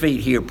 28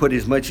 feet here. Put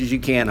as much as you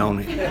can on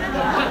it."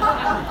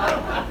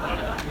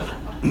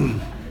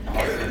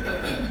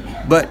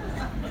 But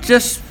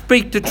just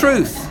speak the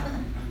truth.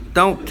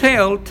 Don't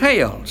tell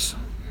tales.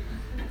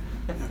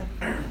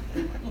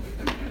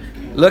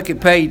 Look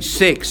at page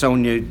 6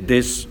 on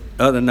this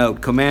other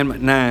note,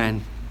 Commandment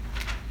 9.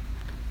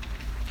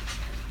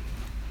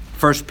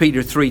 1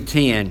 Peter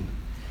 3:10.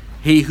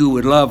 He who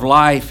would love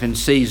life and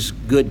sees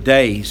good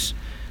days,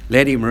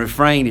 let him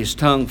refrain his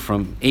tongue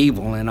from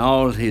evil and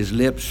all his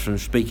lips from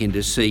speaking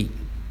deceit.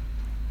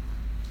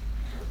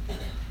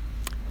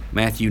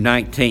 Matthew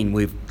 19,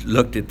 we've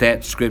looked at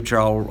that scripture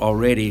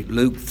already.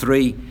 Luke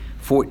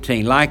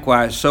 3:14.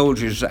 Likewise,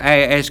 soldiers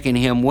asking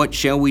him, "What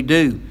shall we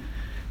do?"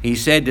 He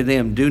said to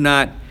them, "Do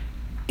not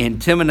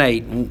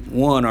intimidate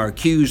one or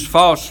accuse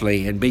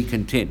falsely, and be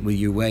content with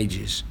your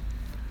wages."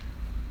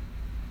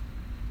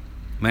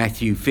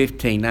 Matthew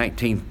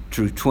 15:19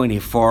 through 20.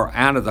 For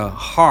out of the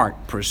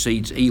heart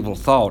proceeds evil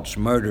thoughts,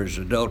 murders,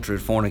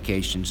 adulteries,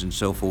 fornications, and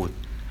so forth.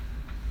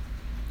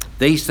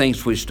 These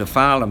things which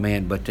defile a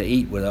man, but to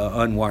eat with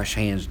unwashed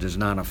hands does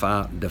not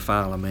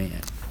defile a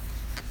man.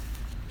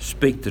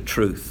 Speak the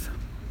truth.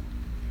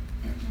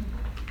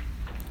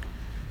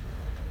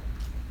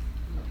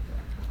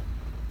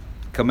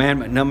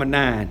 Commandment number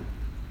 9.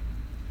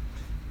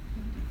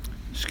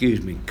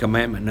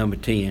 Commandment number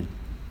 10.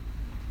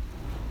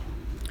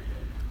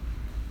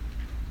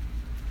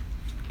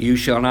 You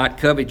shall not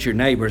covet your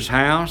neighbor's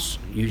house.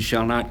 You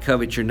shall not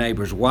covet your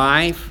neighbor's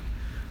wife,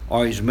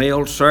 or his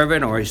male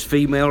servant, or his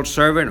female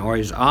servant, or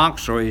his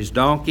ox, or his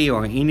donkey,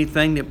 or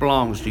anything that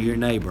belongs to your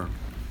neighbor.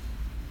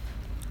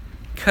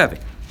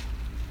 Covet.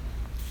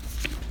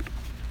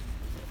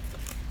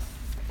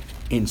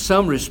 In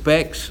some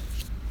respects,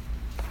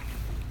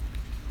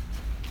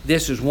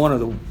 this is one of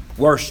the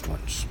worst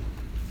ones.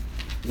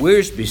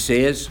 Wiersbe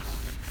says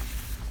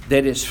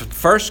that it's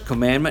first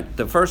commandment.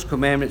 The first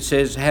commandment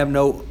says, have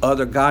no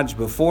other gods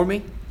before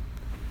me.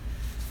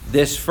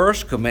 This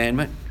first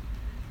commandment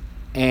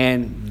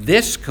and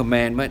this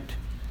commandment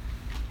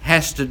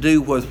has to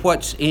do with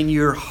what's in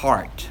your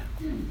heart.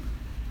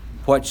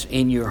 What's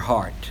in your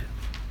heart.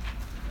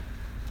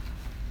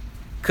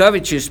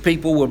 Covetous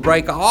people will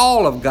break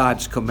all of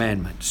God's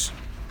commandments,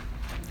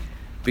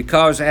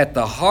 because at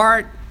the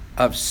heart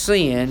of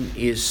sin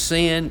is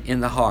sin in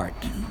the heart.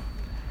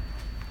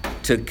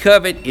 To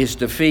covet is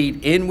to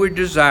feed inward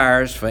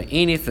desires for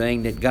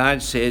anything that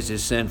God says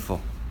is sinful.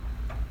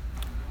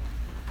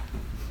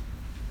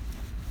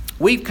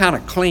 We've kind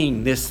of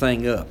cleaned this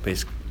thing up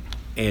as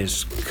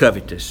as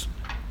covetous.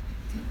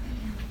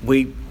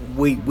 We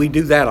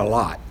do that a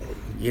lot,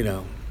 you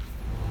know.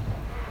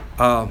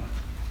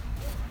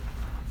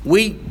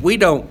 We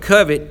don't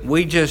covet,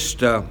 we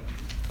just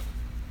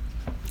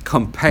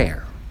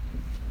compare.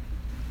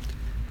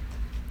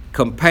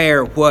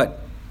 Compare what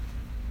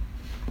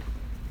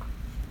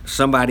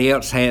somebody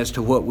else has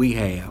to what we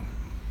have.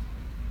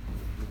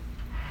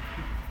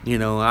 You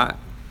know,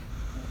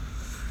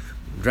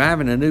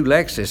 driving a new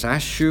Lexus, I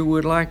sure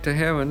would like to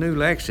have a new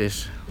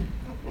Lexus.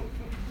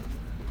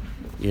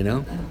 You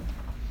know?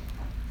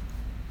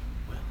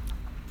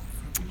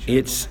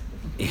 It's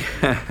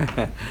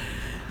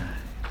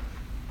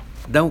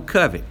don't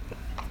covet.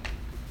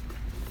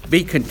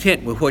 Be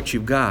content with what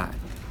you've got.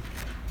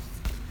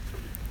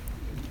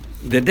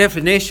 The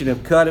definition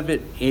of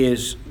covet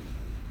is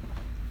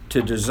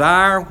to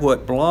desire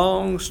what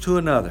belongs to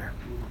another.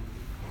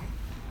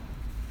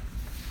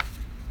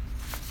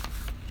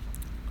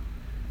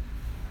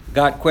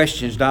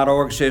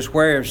 GotQuestions.org says,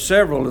 whereas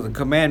several of the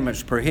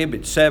commandments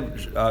prohibit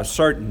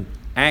certain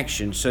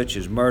actions such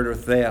as murder,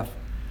 theft,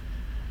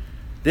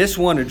 this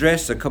one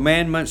addresses the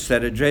commandments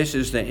that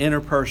addresses the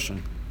inner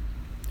person,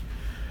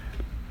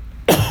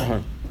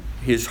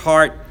 his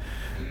heart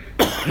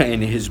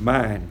and his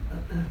mind.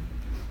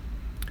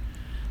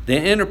 The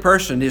inner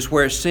person is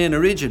where sin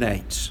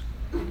originates.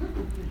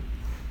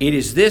 It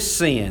is this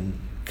sin,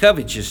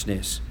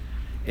 covetousness,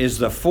 is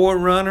the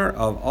forerunner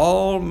of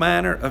all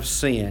manner of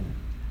sin.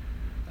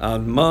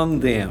 Among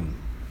them,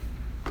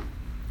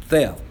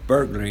 theft,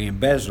 burglary,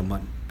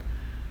 embezzlement.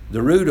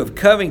 The root of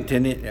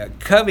coveting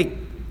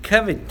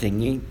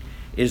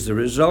is the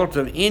result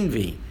of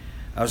envy,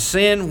 a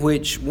sin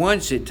which,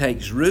 once it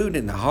takes root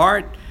in the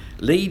heart,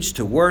 leads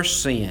to worse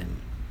sin.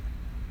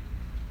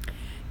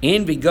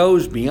 Envy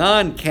goes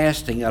beyond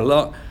casting a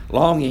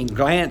longing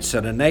glance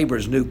at a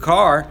neighbor's new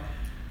car.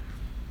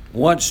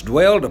 Once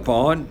dwelled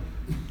upon,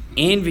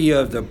 envy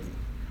of the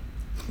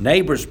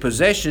neighbor's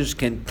possessions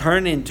can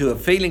turn into a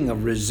feeling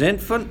of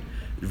resentment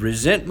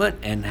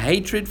and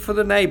hatred for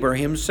the neighbor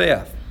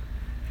himself.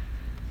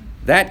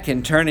 That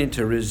can turn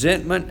into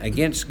resentment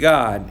against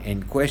God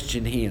and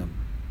question Him.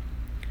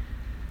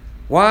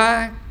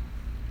 Why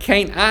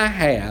can't I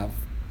have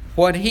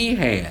what he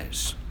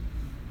has?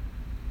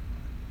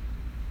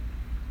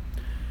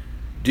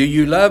 Do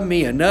you love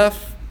me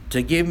enough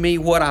to give me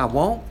what I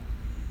want?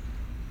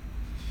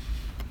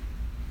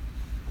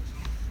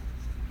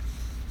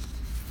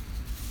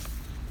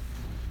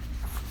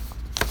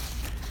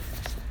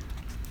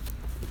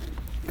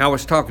 I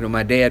was talking to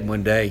my dad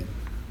one day,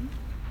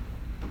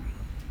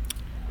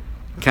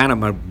 kind of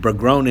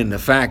begroaning the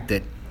fact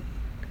that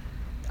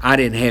I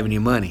didn't have any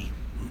money.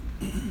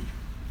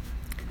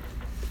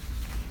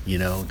 You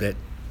know, that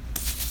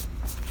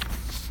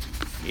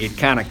it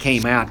kind of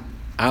came out.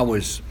 I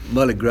was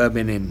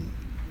mully-grubbing and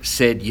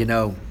said, you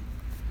know,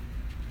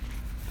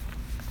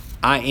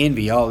 I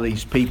envy all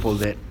these people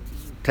that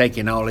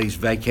taking all these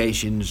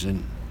vacations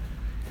and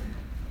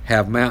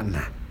have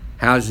mountain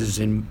houses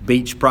and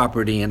beach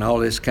property and all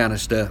this kind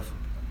of stuff.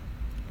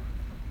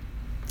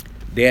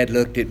 Dad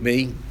looked at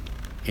me,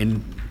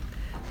 and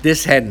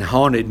this hadn't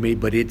haunted me,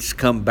 but it's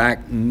come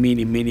back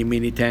many, many,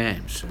 many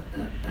times.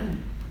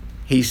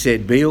 He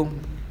said, Bill,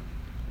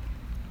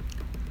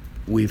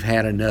 we've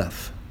had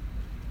enough.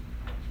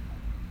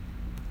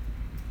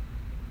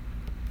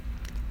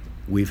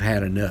 We've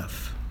had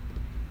enough.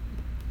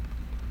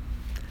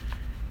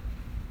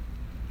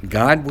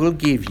 God will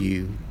give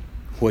you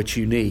what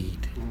you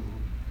need,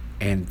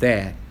 and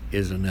that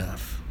is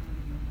enough.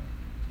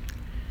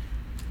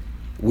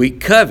 We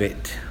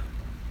covet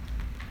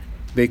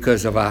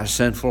because of our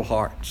sinful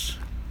hearts.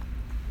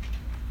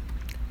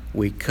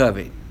 We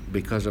covet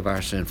because of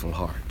our sinful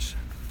hearts.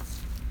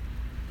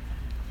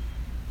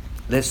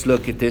 Let's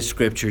look at this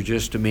scripture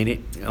just a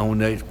minute on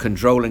the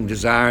controlling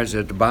desires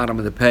at the bottom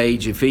of the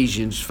page,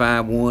 Ephesians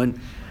 5:1.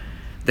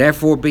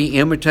 Therefore be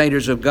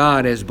imitators of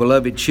God as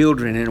beloved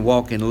children and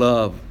walk in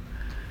love,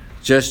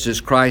 just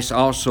as Christ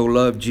also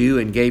loved you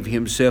and gave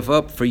himself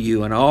up for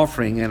you, an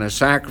offering and a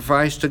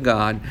sacrifice to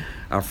God,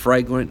 a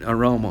fragrant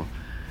aroma.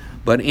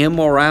 But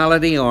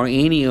immorality or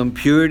any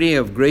impurity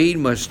of greed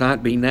must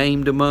not be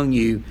named among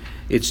you.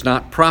 It's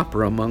not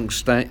proper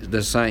amongst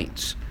the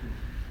saints.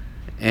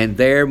 And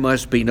there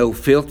must be no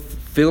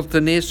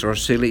filthiness or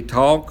silly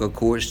talk, or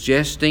coarse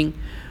jesting,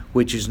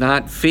 which is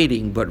not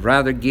fitting, but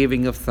rather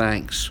giving of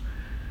thanks.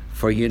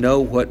 For you know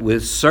what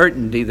with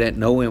certainty that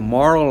no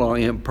immoral or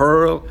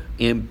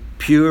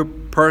impure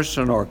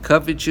person or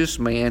covetous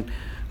man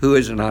who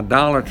is an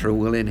idolater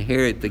will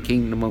inherit the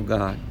kingdom of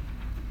God.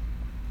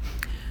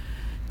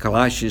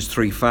 Colossians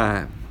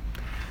 3:5.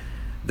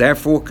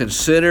 Therefore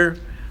consider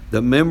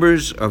the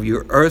members of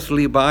your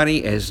earthly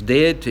body as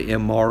dead to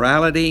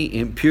immorality,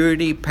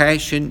 impurity,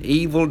 passion,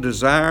 evil,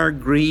 desire,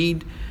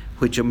 greed,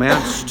 which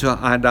amounts to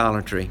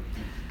idolatry.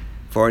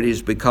 For it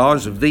is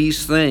because of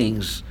these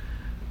things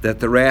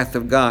that the wrath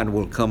of God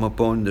will come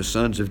upon the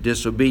sons of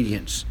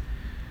disobedience.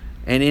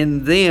 And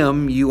in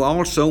them you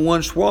also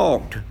once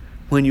walked,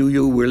 when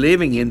you were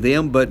living in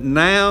them, but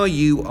now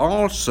you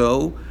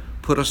also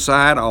put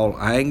aside all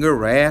anger,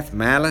 wrath,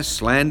 malice,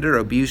 slander,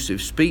 abusive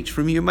speech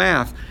from your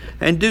mouth,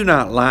 and do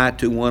not lie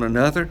to one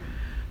another,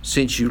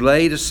 since you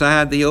laid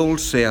aside the old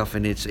self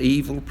and its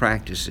evil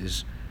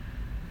practices,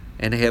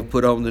 and have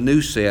put on the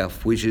new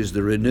self, which is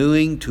the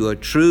renewing to a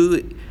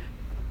true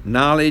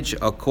knowledge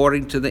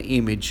according to the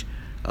image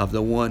of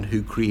the one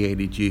who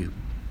created you.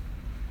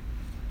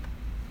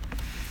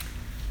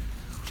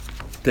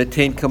 The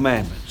Ten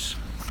Commandments.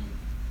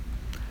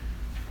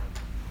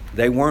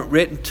 They weren't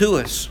written to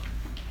us,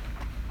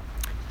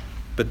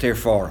 but they're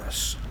for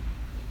us.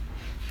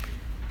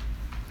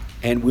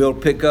 And we'll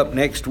pick up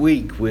next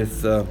week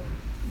with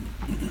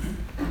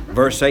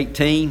verse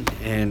 18,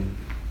 and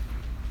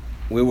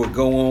we will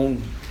go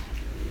on,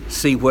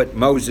 see what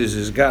Moses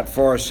has got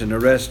for us in the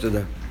rest of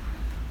the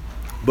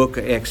book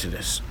of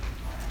Exodus.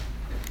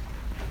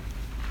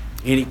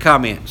 Any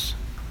comments?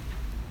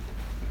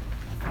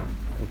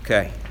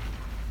 Okay.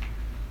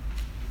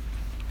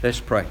 Let's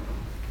pray.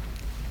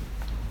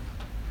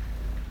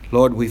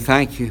 Lord, we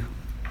thank you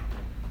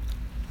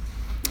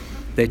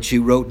that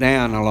you wrote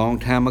down a long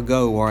time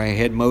ago, or I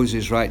had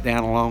Moses write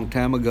down a long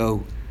time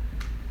ago,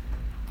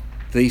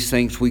 these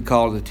things we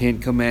call the Ten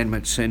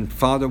Commandments. And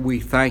Father, we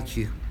thank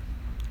you.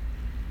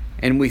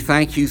 And we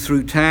thank you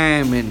through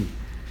time and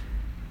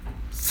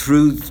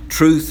through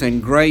truth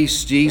and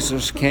grace.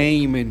 Jesus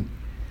came and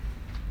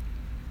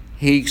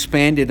he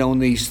expanded on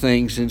these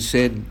things and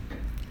said,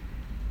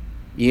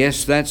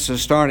 yes, that's a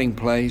starting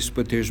place,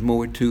 but there's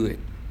more to it.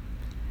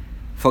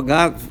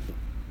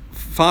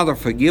 Father,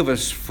 forgive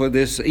us for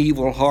this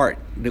evil heart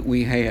that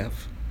we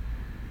have,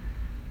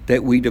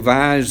 that we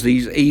devise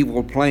these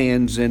evil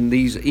plans and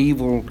these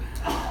evil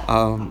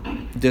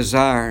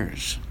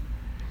desires.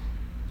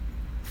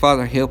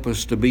 Father, help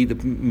us to be the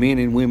men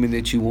and women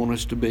that you want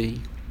us to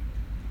be.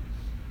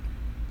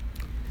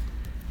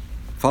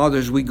 Father,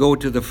 as we go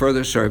to the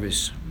further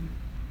service,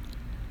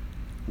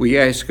 we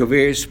ask a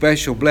very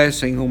special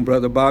blessing on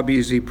Brother Bobby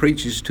as he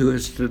preaches to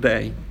us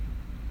today.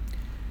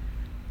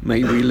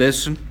 May we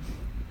listen.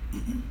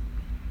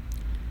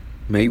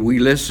 May we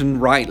listen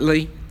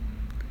rightly.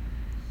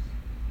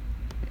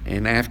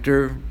 And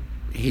after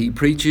he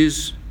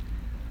preaches,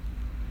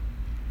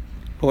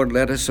 Lord,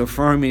 let us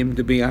affirm him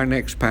to be our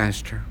next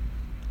pastor.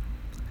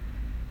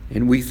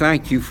 And we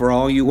thank you for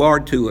all you are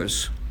to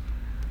us.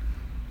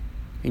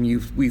 And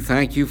we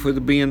thank you for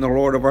being the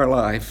Lord of our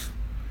life.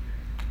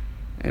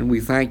 And we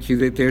thank you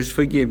that there's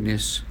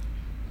forgiveness.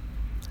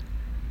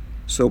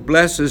 So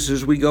bless us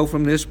as we go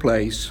from this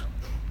place.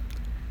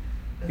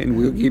 And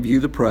we'll give you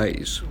the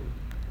praise.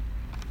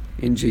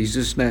 In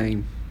Jesus'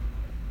 name,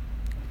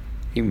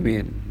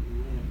 amen.